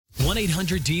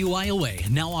1-800-DUI-OA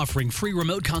now offering free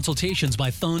remote consultations by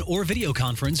phone or video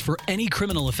conference for any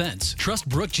criminal offense. Trust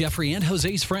Brooke, Jeffrey, and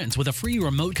Jose's friends with a free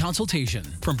remote consultation.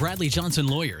 From Bradley Johnson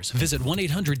Lawyers, visit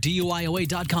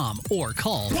 1-800-DUIOA.com or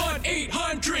call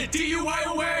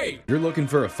 1-800-DUIOA. You're looking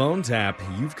for a phone tap,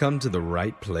 you've come to the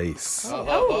right place.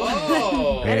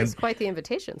 That is quite the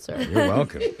invitation, sir. You're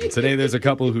welcome. Today there's a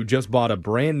couple who just bought a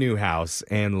brand new house,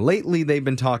 and lately they've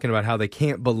been talking about how they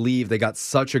can't believe they got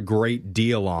such a great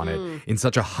deal on it in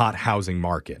such a hot housing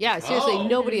market. Yeah, seriously,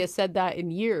 nobody has said that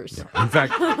in years. In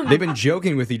fact, they've been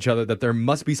joking with each other that there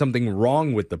must be something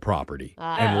wrong with the property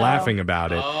and laughing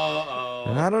about it.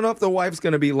 And I don't know if the wife's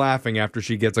going to be laughing after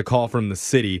she gets a call from the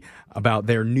city about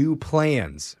their new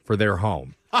plans for their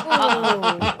home.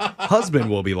 Husband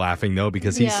will be laughing, though,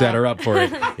 because he set her up for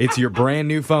it. It's your brand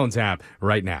new phone tap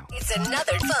right now. It's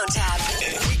another phone tap.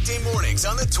 Weekday mornings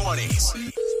on the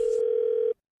 20s.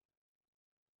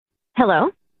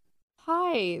 Hello.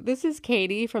 Hi, this is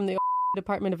Katie from the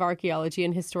Department of Archaeology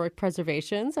and Historic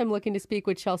Preservations. I'm looking to speak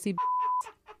with Chelsea.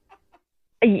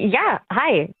 Yeah.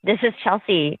 Hi. This is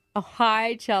Chelsea. Oh,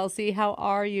 hi, Chelsea. How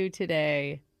are you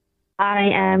today? I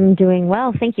am doing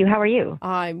well. Thank you. How are you?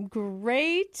 I'm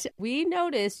great. We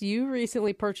noticed you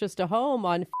recently purchased a home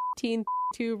on 15-2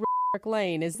 Rick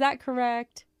Lane. Is that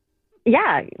correct?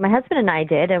 Yeah. My husband and I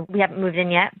did. We haven't moved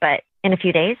in yet, but in a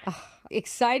few days.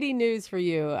 Exciting news for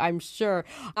you, I'm sure.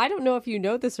 I don't know if you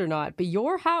know this or not, but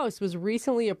your house was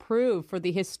recently approved for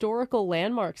the historical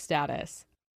landmark status.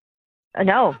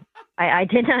 No, I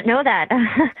did not know that.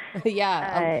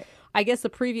 Yeah. I guess the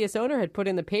previous owner had put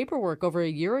in the paperwork over a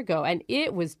year ago, and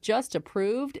it was just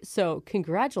approved. So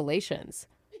congratulations.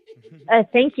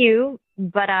 Thank you,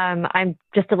 but I'm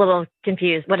just a little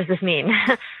confused. What does this mean?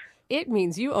 It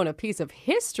means you own a piece of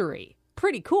history.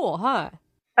 Pretty cool, huh?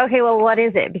 Okay, well, what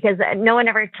is it? Because no one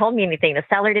ever told me anything. The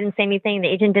seller didn't say anything. The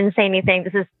agent didn't say anything.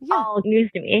 This is all news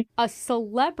to me. A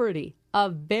celebrity, a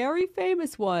very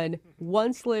famous one,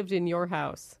 once lived in your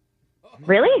house.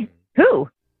 Really? Who?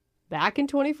 Back in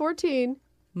 2014,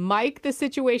 Mike the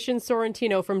Situation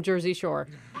Sorrentino from Jersey Shore.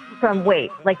 From,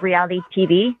 like reality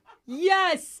TV?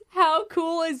 Yes! How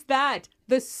cool is that?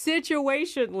 The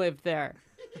Situation lived there.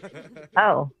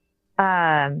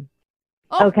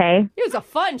 Okay. It was a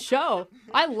fun show.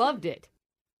 I loved it.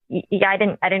 Yeah, I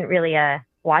didn't really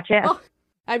watch it. Oh,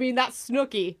 I mean, that's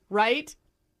Snooki, right?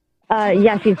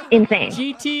 Yeah, she's insane.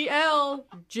 GTL,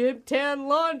 Jib Tan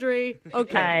Laundry.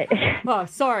 Okay. Oh,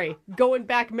 sorry. Going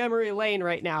back memory lane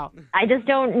right now. I just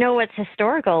don't know what's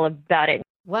historical about it.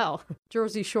 Well,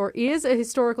 Jersey Shore is a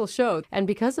historical show, and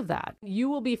because of that, you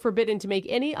will be forbidden to make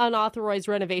any unauthorized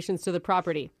renovations to the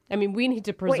property. I mean, we need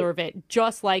to preserve it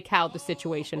just like how the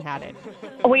Situation had it.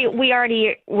 We're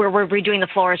redoing the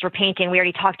floors, we're painting, we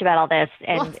already talked about all this.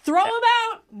 And well, throw them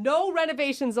out! No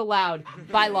renovations allowed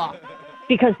by law.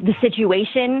 Because the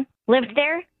Situation lived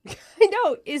there? I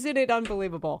know. Isn't it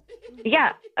unbelievable?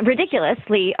 Yeah,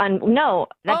 ridiculously. No,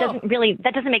 that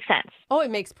doesn't make sense. Oh,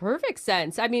 it makes perfect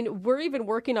sense. I mean, we're even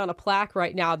working on a plaque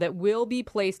right now that will be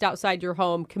placed outside your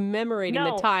home commemorating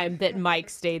the time that Mike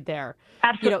stayed there.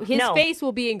 Absolutely. His face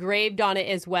will be engraved on it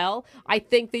as well. I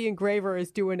think the engraver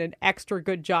is doing an extra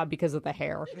good job because of the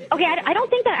hair. Okay, I don't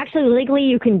think that actually legally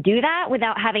you can do that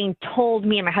without having told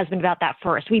me and my husband about that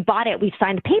first. We bought it. We've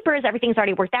signed the papers. Everything's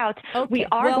already worked out. Okay, we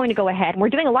are going to go ahead. We're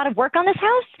doing a lot of work on this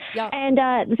house, and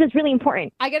this is really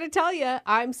important. I got to tell you,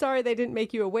 I'm sorry they didn't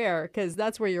make you aware, because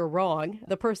that's where you're wrong.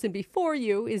 The person before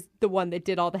you is the one that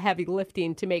did all the heavy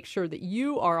lifting to make sure that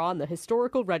you are on the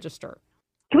historical register.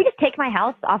 Can we just take my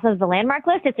house off of the landmark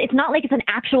list? It's not like it's an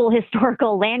actual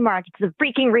historical landmark. It's a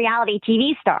freaking reality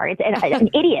TV star. It's an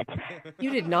idiot.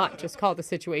 You did not just call the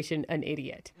Situation an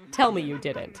idiot. Tell me you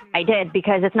didn't. I did,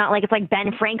 because it's not like it's like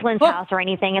Ben Franklin's house or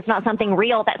anything. It's not something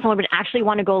real that someone would actually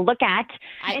want to go look at.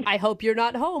 I hope you're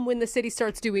not home when the city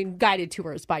starts doing guided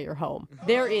tours by your home.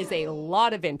 There is a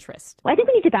lot of interest. Well, I think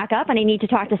we need to back up, and I need to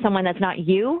talk to someone that's not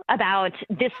you about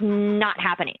this not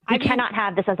happening. We cannot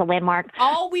have this as a landmark.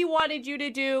 All we wanted you to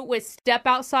do was step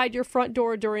outside your front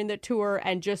door during the tour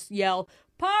and just yell,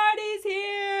 "Party's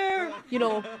here!" You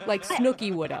know, like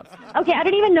Snooki would have. Okay, I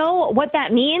don't even know what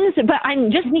that means, but I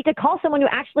just need to call someone who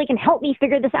actually can help me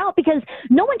figure this out, because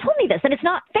no one told me this, and it's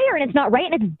not fair, and it's not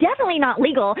right, and it's definitely not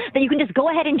legal that you can just go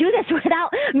ahead and do this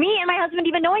without me and my husband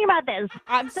even knowing about this.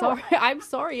 I'm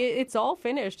sorry. It's all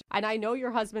finished. And I know your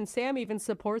husband, Sam, even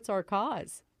supports our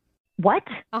cause. What?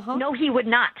 Uh-huh. No, he would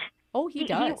not. Oh, he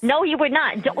does. No, he would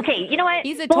not. Okay, you know what?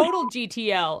 He's a total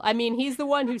GTL. I mean, he's the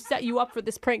one who set you up for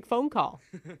this prank phone call.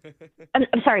 I'm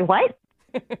sorry, what?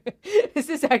 This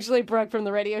is actually Brooke from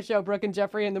the radio show Brooke and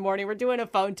Jeffrey in the Morning. We're doing a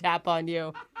phone tap on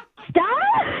you.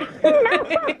 Stop!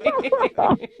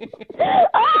 No.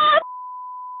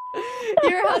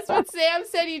 Your husband Sam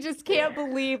said he just can't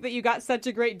believe that you got such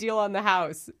a great deal on the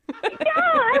house. Yeah,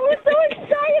 I was so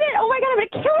excited. Oh my God, I'm going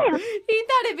to kill him. He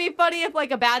thought it'd be funny if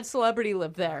like a bad celebrity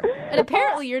lived there. And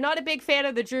apparently you're not a big fan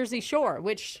of the Jersey Shore,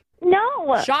 which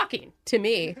No. shocking to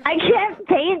me. I can't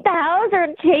paint the house or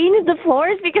change the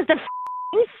floors because the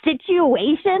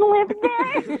situation lived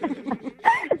there.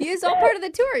 It's all part of the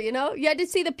tour, you know? You had to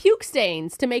see the puke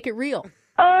stains to make it real.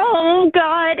 Oh,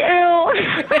 God, ew.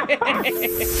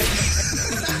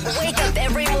 Wake up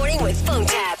every morning with phone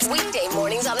taps. Weekday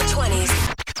mornings on the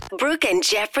 20s. Brooke and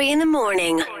Jeffrey in the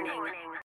Morning.